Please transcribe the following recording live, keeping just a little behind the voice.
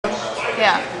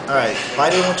Yeah. All right.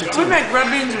 Why do you want your We tea? make red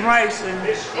beans and rice, and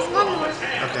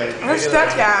Okay. her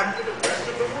stepdad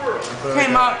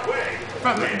came up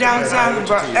from down south and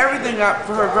brought everything up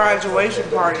for her graduation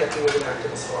party.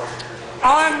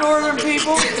 All them northern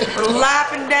people were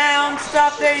lapping down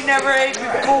stuff they never ate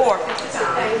before.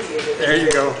 There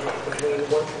you go.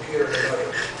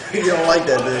 You don't like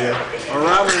that, do you? Well,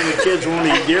 Robin and the kids won't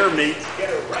eat deer meat.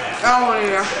 Oh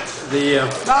yeah.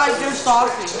 I like their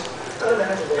sausage.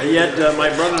 Yet my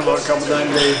brother-in-law a couple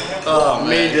times they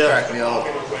made Crack me up.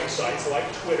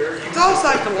 It's all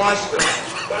psychological.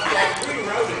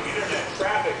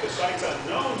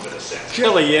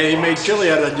 chili. Yeah, he made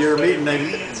chili out of deer meat, and they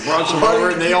brought some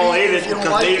over, and they all ate it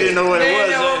because they didn't know what it was.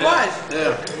 They didn't know what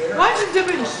it was. Yeah. Why did you dip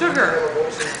it in sugar?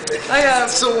 Like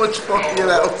So much fun to get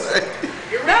out.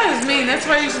 that is mean. That's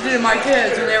what I used to do to my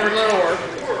kids when they were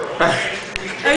littler.